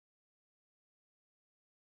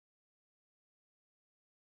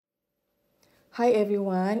Hi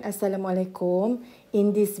everyone, Assalamualaikum.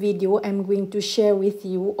 In this video, I'm going to share with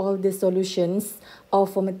you all the solutions of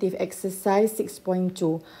formative exercise 6.2.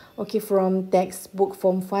 Okay, from textbook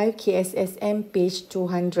Form 5 KSSM page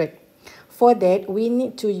 200. For that, we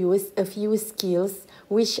need to use a few skills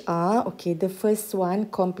which are, okay, the first one,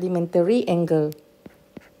 complementary angle.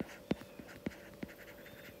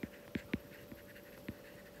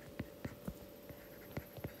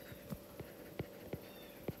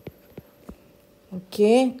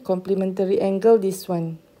 Okay, complementary angle, this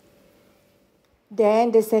one.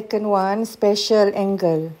 Then the second one, special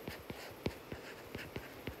angle.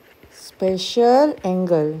 Special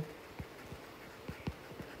angle.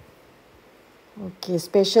 Okay,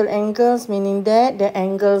 special angles meaning that the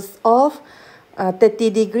angles of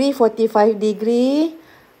 30 degree, 45 degree,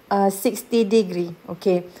 60 degree.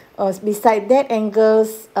 Okay. Beside that,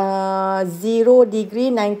 angles 0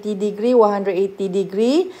 degree, 90 degree, 180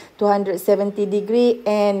 degree, 270 degree,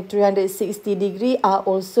 and 360 degree are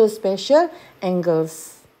also special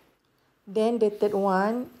angles. Then the third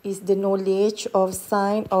one is the knowledge of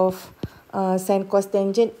sine cos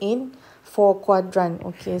tangent in 4 quadrant.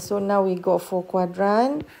 Okay, so now we got 4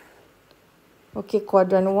 quadrant. Okay,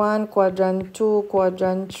 quadrant 1, quadrant 2,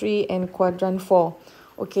 quadrant 3, and quadrant 4.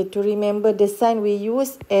 Okay, to remember the sign we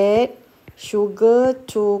use, add sugar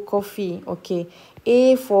to coffee. Okay,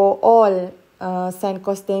 A for all sine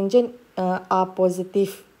cos tangent are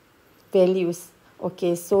positive values.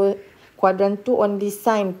 Okay, so quadrant 2 only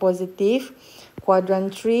sine positive,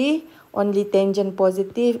 quadrant 3 only tangent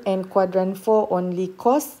positive, and quadrant 4 only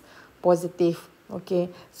cos positive. Okay,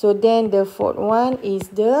 so then the fourth one is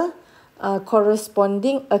the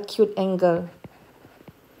corresponding acute angle.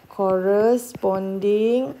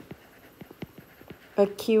 Corresponding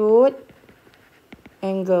acute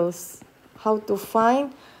angles. How to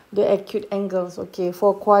find the acute angles? Okay,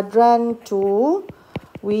 for quadrant 2,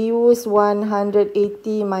 we use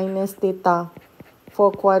 180 minus theta.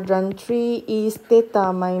 For quadrant 3 is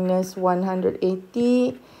theta minus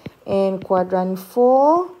 180, and quadrant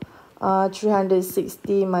 4,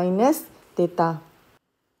 360 minus theta.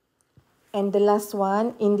 And the last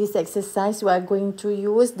one, in this exercise, we are going to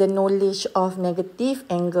use the knowledge of negative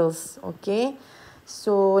angles. Okay,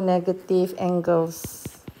 so negative angles.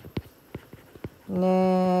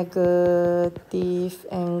 Negative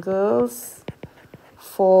angles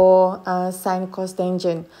for sine cos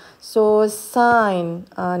tangent. So sine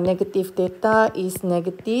negative theta is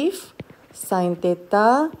negative sine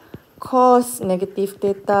theta. Cos negative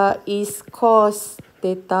theta is cos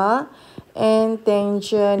theta. And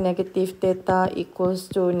tangent negative theta equals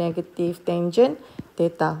to negative tangent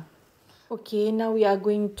theta. Okay, now we are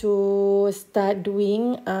going to start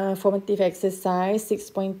doing formative exercise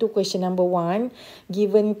 6.2 question number 1.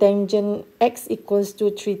 Given tangent x equals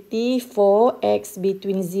to 3t for x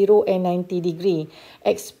between 0 and 90 degree.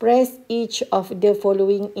 Express each of the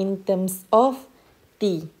following in terms of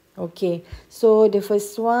t. Okay, so the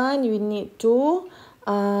first one, you need to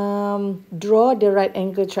draw the right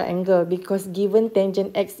angle triangle because given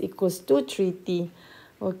tangent x equals to 3t.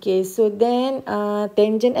 Okay, so then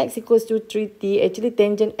tangent x equals to 3t. Actually,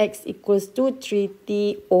 tangent x equals to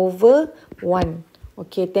 3t over 1.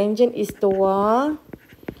 Okay, tangent is the one.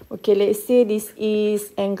 Okay, let's say this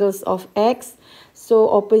is angles of x. So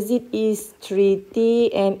opposite is 3t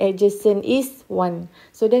and adjacent is 1.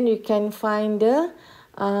 So then you can find the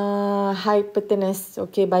hypotenuse,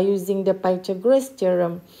 okay, by using the Pythagoras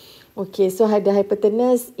theorem. Okay, so the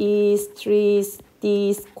hypotenuse is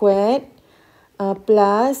 3t squared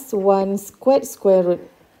plus 1 squared square root.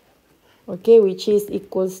 Okay, which is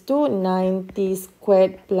equals to 9t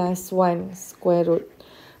squared plus 1 square root.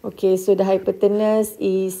 Okay, so the hypotenuse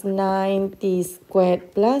is 9t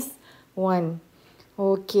squared plus 1.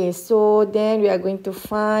 Okay, so then we are going to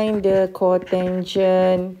find the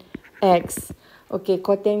cotangent x. Okay,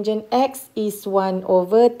 cotangent x is 1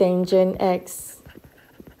 over tangent x.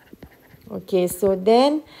 Okay, so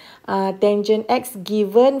then tangent x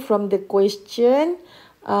given from the question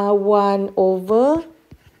 1 over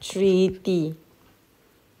 3t.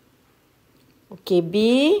 Okay,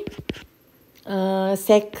 B,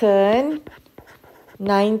 second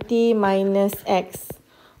 90 minus x.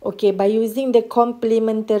 Okay, by using the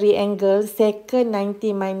complementary angle, second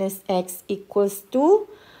 90 minus x equals to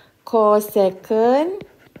cosecant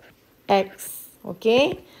x.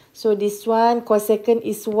 Okay, so this one cosecant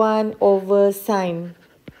is 1 over sine.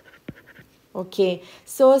 Okay,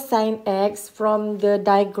 so sine x from the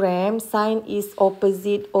diagram, sine is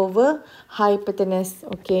opposite over hypotenuse.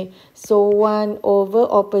 Okay, so 1 over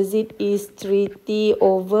opposite is 3t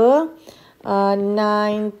over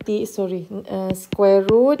 90, square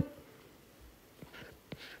root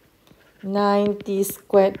 9t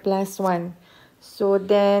squared plus 1. So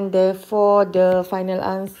then therefore the final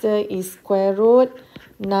answer is square root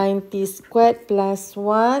 9t squared plus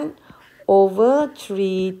 1 over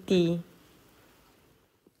 3t.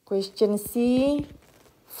 Question C.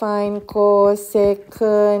 Find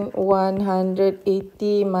cosecant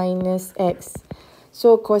 180 minus x.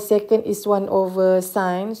 So cosecant is 1 over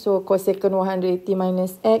sine. So cosecant 180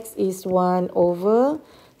 minus x is 1 over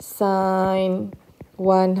sine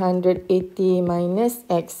 180 minus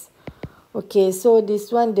x. Okay, so this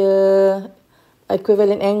one, the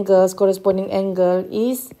equivalent angles, corresponding angle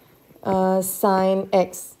is sine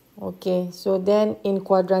x. Okay, so then in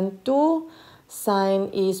quadrant 2, sine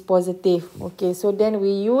is positive. Okay, so then we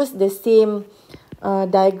use the same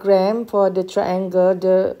diagram for the triangle,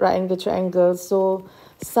 the right angle triangle. So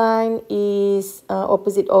sine is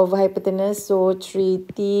opposite over hypotenuse, so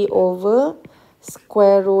 3t over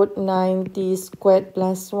square root 9t squared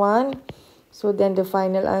plus 1. So then the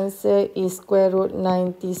final answer is square root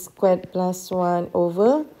 9t squared plus 1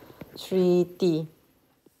 over 3t.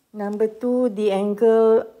 Number 2, the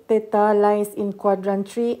angle theta lies in quadrant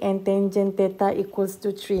 3 and tangent theta equals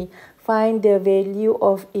to 3. Find the value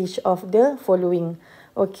of each of the following.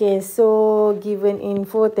 Okay, so given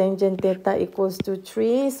info, tangent theta equals to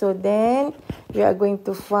 3. So then we are going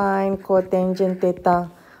to find cotangent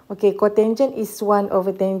theta. Okay, cotangent is 1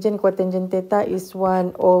 over tangent. Cotangent theta is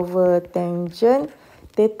 1 over tangent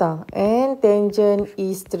theta. And tangent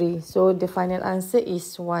is 3. So the final answer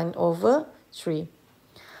is 1 over 3.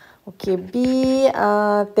 Okay, B,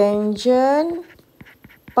 tangent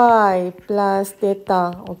pi plus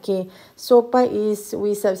theta. Okay, so pi is,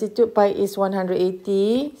 we substitute pi is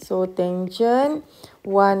 180. So tangent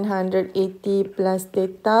 180 plus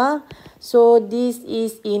theta. So this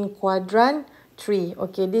is in quadrant 3.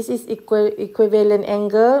 Okay, this is equivalent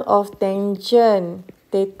angle of tangent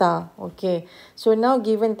theta. Okay, so now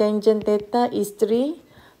given tangent theta is 3.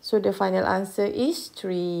 So the final answer is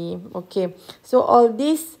 3. Okay, so all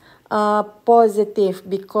this positive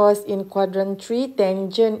because in quadrant 3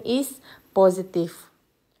 tangent is positive.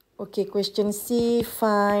 Okay, question C,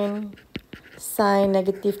 find sine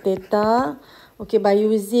negative theta. Okay, by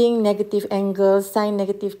using negative angle, sine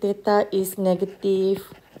negative theta is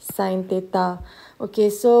negative sine theta. Okay,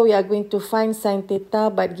 so we are going to find sine theta,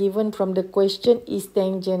 but given from the question is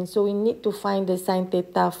tangent, so we need to find the sine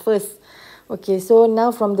theta first. Okay, so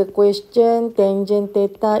now from the question, tangent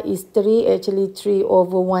theta is 3, actually 3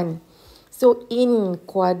 over 1. So in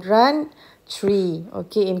quadrant 3,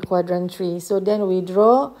 okay, in quadrant 3. So then we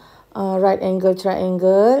draw right angle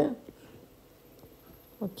triangle.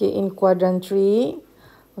 Okay, in quadrant 3.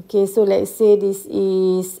 Okay, so let's say this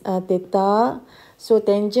is theta. So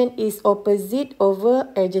tangent is opposite over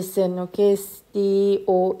adjacent. Okay,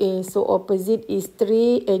 TOA. So opposite is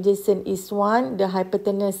 3, adjacent is 1. The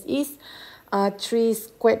hypotenuse is 3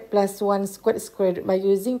 squared plus 1 squared by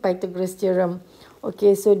using Pythagoras theorem.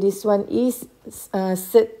 Okay, so this one is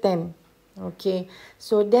sec 10. Okay,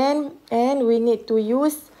 so then, and we need to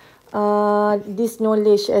use this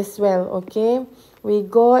knowledge as well. Okay, we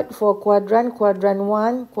got for quadrant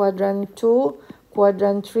 1, quadrant 2,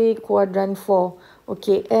 quadrant 3, quadrant 4.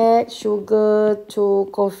 Okay, add sugar to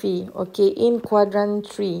coffee. Okay, in quadrant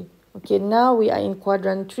 3. Okay, now we are in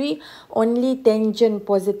quadrant 3. Only tangent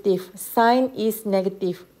positive. Sine is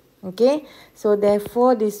negative. Okay, so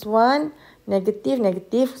therefore this one negative,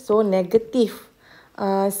 negative. So negative.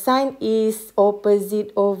 Sine is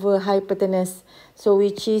opposite over hypotenuse. So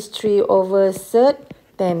which is 3 over sec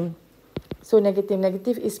 10. So negative,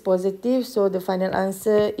 negative is positive. So the final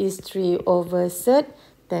answer is 3 over sec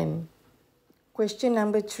 10. Question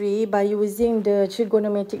number 3, by using the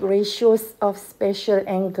trigonometric ratios of special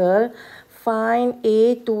angle, find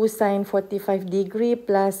A 2 sine 45 degree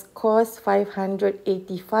plus cos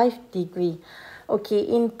 585 degree. Okay,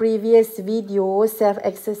 in previous video,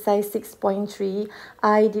 self-exercise 6.3,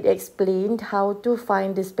 I did explain how to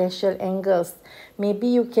find the special angles. Maybe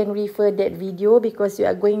you can refer that video because you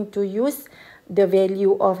are going to use the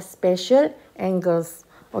value of special angles.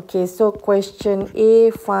 Okay, so question A,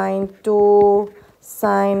 find 2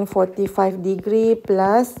 sine 45 degree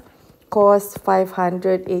plus cos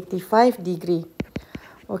 585 degree.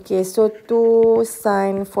 Okay, so 2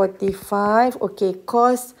 sine 45. Okay,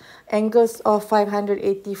 cos angles of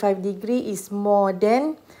 585 degree is more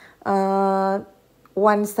than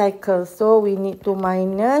 1 cycle. So we need to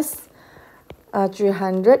minus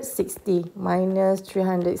 360. Minus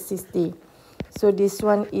 360. So this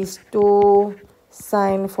one is 2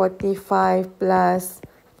 sine 45 plus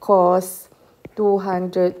cos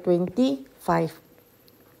 225.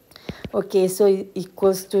 Okay, so it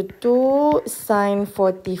equals to 2 sine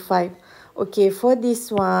 45. Okay, for this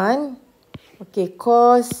one, okay,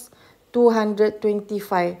 cos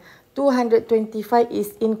 225. 225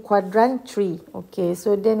 is in quadrant 3. Okay,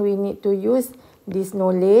 so then we need to use this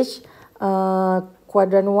knowledge.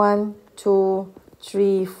 Quadrant 1, 2,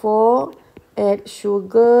 3, 4. Add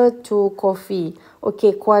sugar to coffee.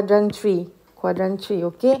 Okay, quadrant 3. Quadrant 3,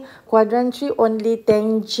 okay. Quadrant 3 only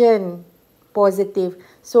tangent positive.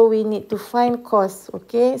 So we need to find cos.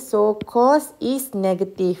 Okay, so cos is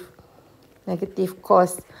negative. Negative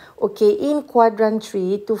cos. Okay, in quadrant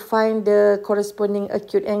 3, to find the corresponding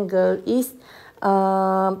acute angle is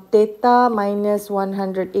theta minus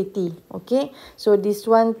 180. Okay, so this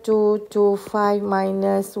one 225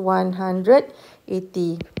 minus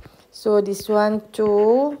 180. So this one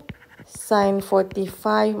 2 sin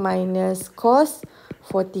 45 minus cos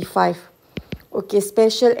 45. Okay,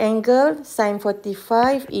 special angle sin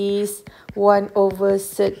 45 is 1 over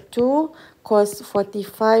sec 2. Cos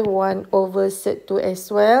 45, 1 over sec 2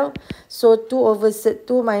 as well. So 2 over sec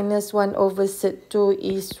 2 minus 1 over sec 2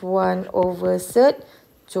 is 1 over sec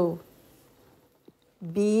 2.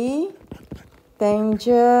 B,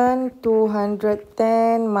 tangent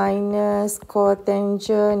 210 minus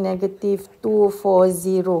cotangent negative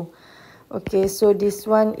 240. Okay, so this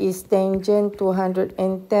one is tangent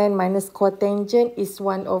 210 minus cotangent is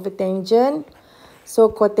 1 over tangent. So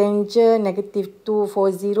cotangent negative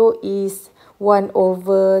 240 is 1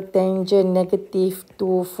 over tangent negative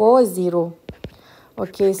 240.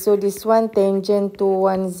 Okay, so this one tangent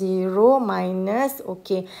 210 minus,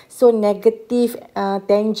 okay, so negative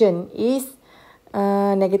tangent is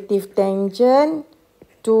negative tangent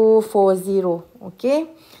 240. Okay,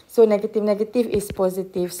 so negative is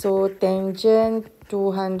positive. So tangent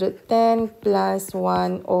 210 plus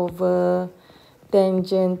 1 over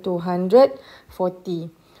tangent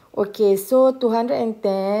 240. Okay, so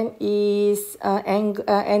 210 is and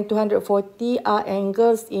 240 are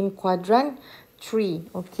angles in quadrant 3.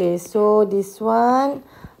 Okay, so this one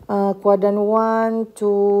quadrant 1,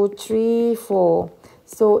 2, 3, 4.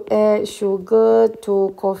 So add sugar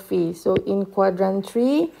to coffee. So in quadrant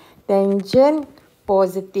 3, tangent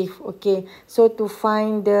positive. Okay, so to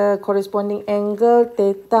find the corresponding angle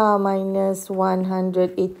theta minus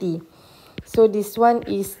 180. So this one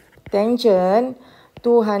is tangent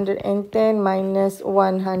 210 minus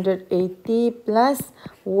 180 plus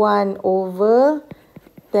 1 over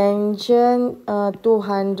tangent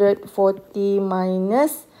 240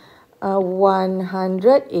 minus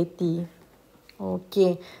 180.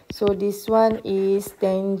 Okay, so this one is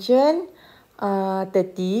tangent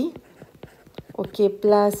 30. Okay,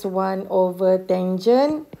 plus 1 over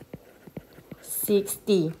tangent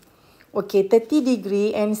 60. Okay, 30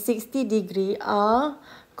 degree and 60 degree are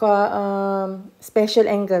special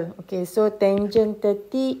angle. Okay, so tangent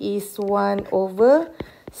 30 is 1 over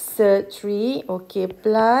sec 3. Okay,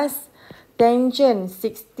 plus tangent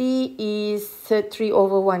 60 is sec 3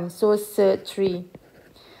 over 1. So sec 3.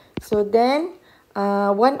 So then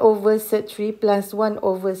 1 over sec 3 plus 1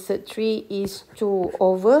 over sec 3 is 2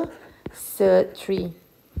 over sec 3.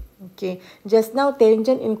 Okay, just now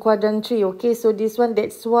tangent in quadrant 3. Okay, so this one,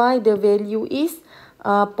 that's why the value is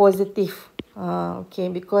positive. Okay,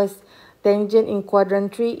 because tangent in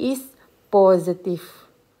quadrant 3 is positive.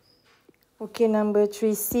 Okay, number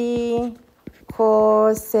 3C,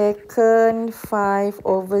 cosecant 5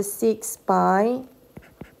 over 6 pi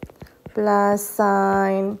plus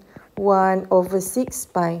sine 1 over 6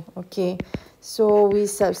 pi. Okay, so we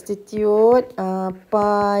substitute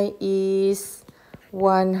pi is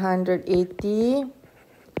 180.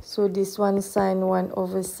 So this one sine 1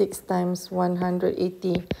 over 6 times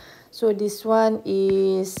 180. So this one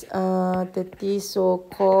is 30. So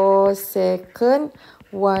cosecant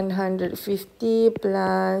 150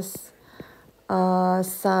 plus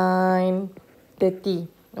sine 30.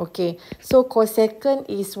 Okay, so cosecant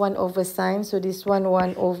is 1 over sine. So this one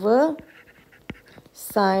 1 over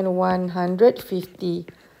sine 150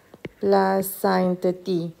 plus sine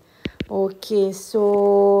 30. Okay,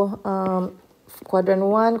 so quadrant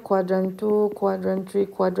 1, quadrant 2, quadrant 3,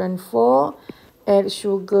 quadrant 4, add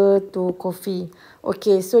sugar to coffee.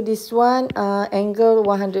 Okay, so this one angle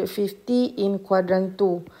 150 in quadrant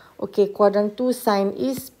 2. Okay, quadrant 2 sine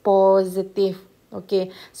is positive.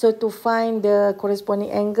 Okay, so to find the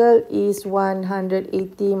corresponding angle is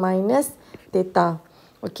 180 minus theta.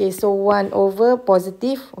 Okay, so 1 over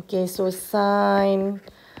positive. Okay, so sine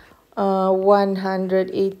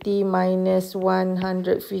 180 minus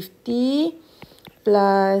 150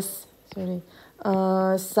 plus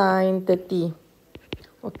sine 30.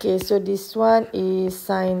 Okay, so this one is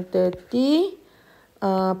sine 30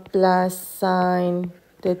 plus sine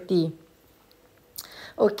 30.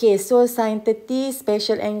 Okay, so sine 30,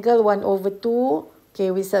 special angle 1 over 2.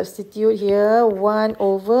 Okay, we substitute here 1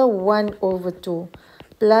 over 1 over 2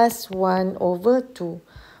 plus 1 over 2.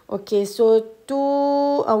 Okay, so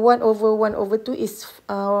 1 over 1 over 2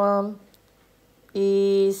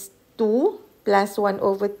 is 2 plus 1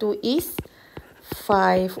 over 2 is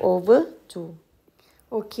 5 over 2.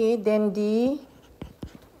 Okay, then the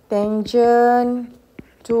tangent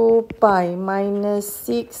 2 pi minus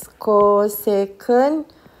 6 cosecant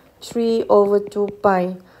 3 over 2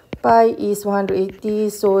 pi. Pi is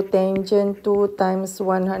 180, so tangent 2 times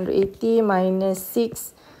 180 minus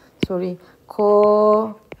 6,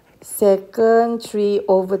 cosecant 3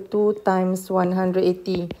 over 2 times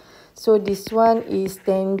 180. So this one is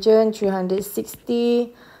tangent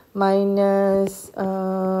 360 minus 6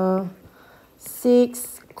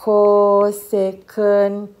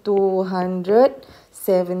 cosecant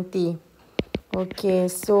 270. Okay,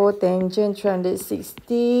 so tangent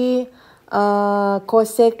 360.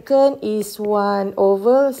 Cosecant is 1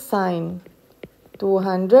 over sine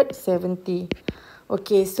 270.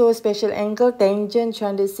 Okay, so special angle tangent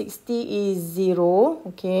 360 is 0.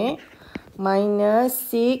 Okay, minus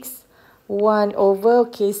 6, 1 over,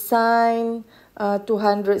 okay, sine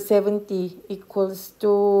 270 equals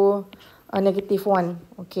to negative 1.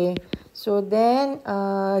 Okay, so then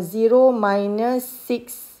 0 minus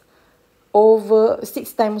 6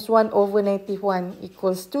 times 1 over negative 1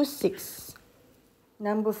 equals to 6.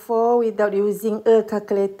 Number 4, without using a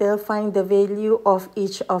calculator, find the value of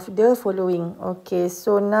each of the following. Okay,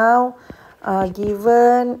 so now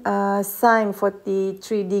given sine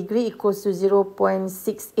 43 degree equals to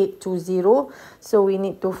 0.6820. So we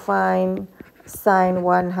need to find sine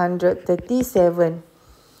 137.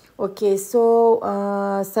 Okay, so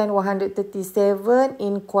sine 137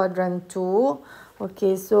 in quadrant 2.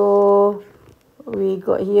 Okay, so we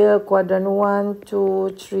got here quadrant 1, 2,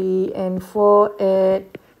 3 and 4, add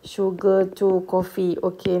sugar to coffee.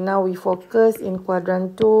 Okay, now we focus in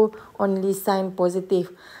quadrant 2, only sign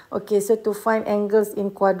positive. Okay, so to find angles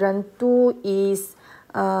in quadrant 2 is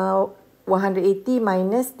 180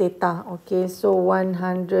 minus theta. Okay, so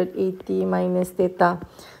 180 minus theta.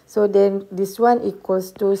 So then this one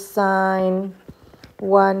equals to sine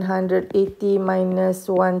 180 minus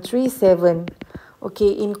 137. Okay,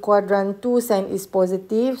 in quadrant 2, sine is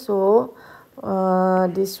positive. So,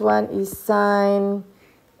 this one is sine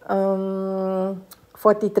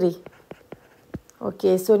 43.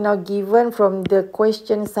 Okay, so now given from the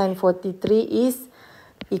question, sine 43 is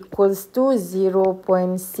equals to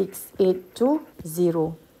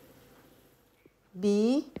 0.6820.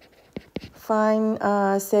 B, find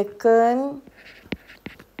second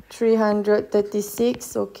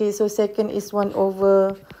 336. Okay, so second is 1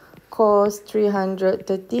 over cos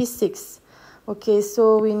 336. Okay,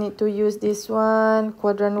 so we need to use this one.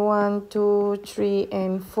 Quadrant 1, 2, 3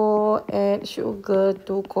 and 4, add sugar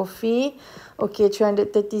to coffee. Okay,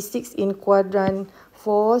 336 in quadrant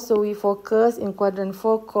 4. So we focus in quadrant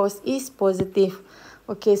 4, cos is positive.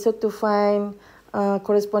 Okay, so to find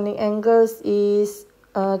corresponding angles is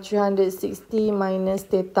 360 minus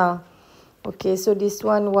theta. Okay, so this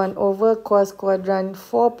one 1 over cos quadrant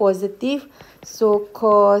 4 positive. So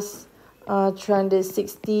cos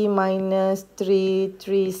 360 minus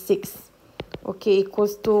 336. Okay,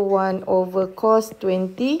 equals to 1 over cos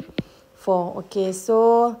 24. Okay,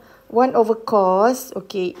 so 1 over cos,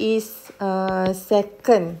 okay, is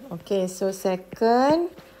second. Okay, so second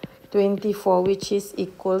 24, which is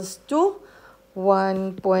equals to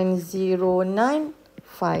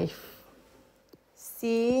 1.095.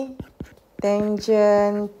 C,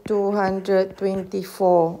 tangent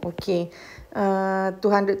 224. Okay,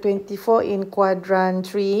 224 in quadrant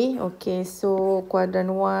 3. Okay, so quadrant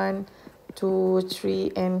 1, 2,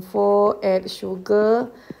 3 and 4, add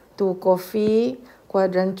sugar to coffee.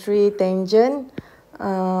 Quadrant 3, tangent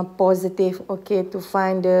positive. Okay, to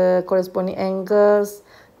find the corresponding angles,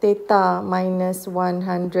 theta minus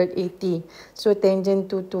 180. So tangent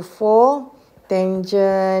 2 to 4,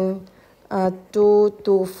 tangent 2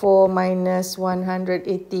 to 4 minus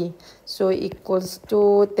 180. So equals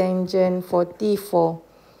to tangent 44.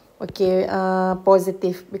 Okay,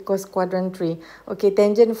 positive because quadrant 3. Okay,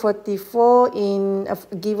 tangent 44 in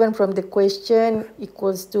given from the question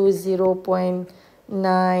equals to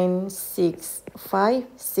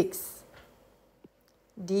 0.9656.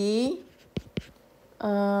 D,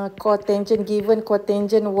 cotangent given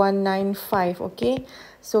cotangent 195. Okay,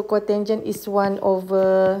 so cotangent is 1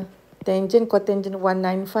 over tangent. Cotangent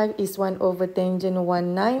 195 is 1 over tangent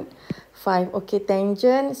 195. Okay,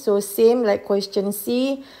 tangent, so same like question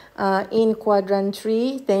C. In quadrant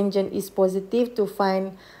 3, tangent is positive. To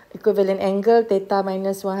find equivalent angle theta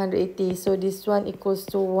minus 180. So this one equals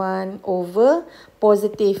to 1 over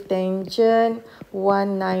positive tangent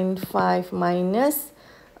 195 minus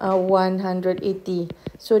 180.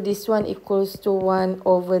 So this one equals to 1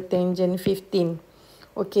 over tangent 15.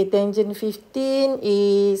 Okay, tangent 15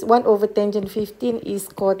 is 1 over tangent 15 is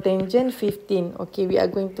cotangent 15. Okay, we are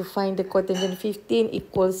going to find the cotangent 15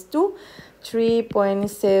 equals to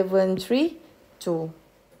 3.732.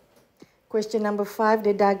 Question number 5.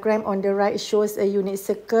 The diagram on the right shows a unit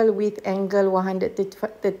circle with angle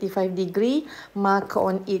 135 degree marked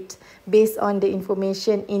on it. Based on the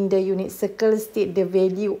information in the unit circle, state the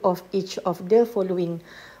value of each of the following.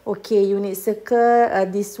 Okay, unit circle,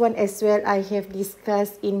 this one as well I have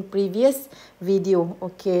discussed in previous video.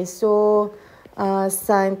 Okay, so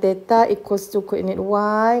sin theta equals to coordinate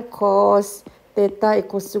y, cos theta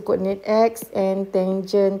equals to coordinate x, and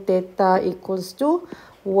tangent theta equals to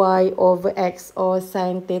y over x, or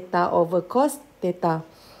sin theta over cos theta.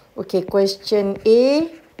 Okay, question A,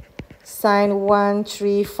 sin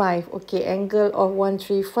 135. Okay, angle of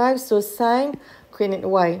 135, so sin coordinate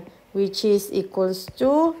y, which is equals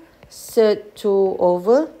to sec 2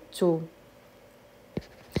 over 2.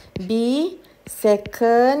 B,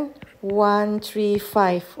 secant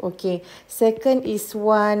 135. Okay, secant is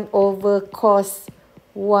 1 over cos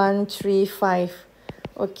 135.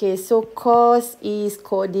 Okay, so cos is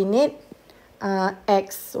coordinate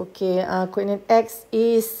x. Okay, coordinate x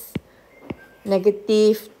is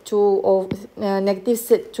negative 2 over negative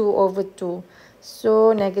sec 2 over 2.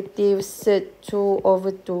 So negative sec 2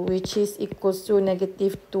 over 2, which is equals to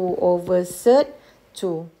negative 2 over sec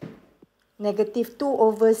 2. Negative 2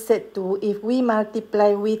 over sec 2, if we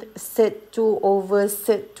multiply with sec 2 over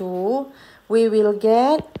sec 2, we will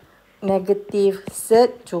get negative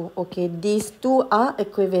sec 2. Okay, these two are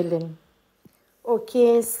equivalent.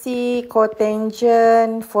 Okay, C,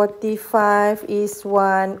 cotangent 45 is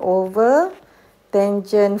 1 over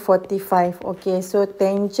tangent 45. Okay, so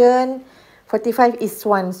tangent 45 is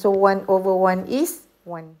 1. So 1 over 1 is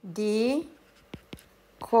 1. D,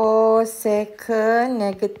 cosecant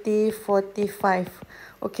negative 45.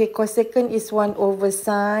 Okay, cosecant is 1 over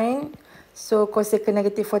sine. So cosecant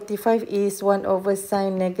negative 45 is 1 over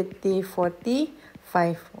sine negative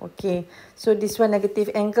 45. Okay, so this one negative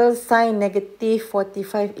angle, sine negative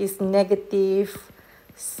 45 is negative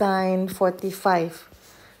sine 45.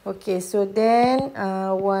 Okay, so then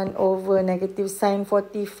 1 over negative sine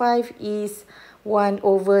 45 is 1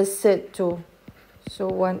 over sec 2. So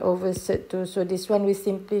 1 over sec 2. So this one we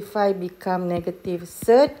simplify, become negative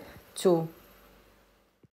sec 2.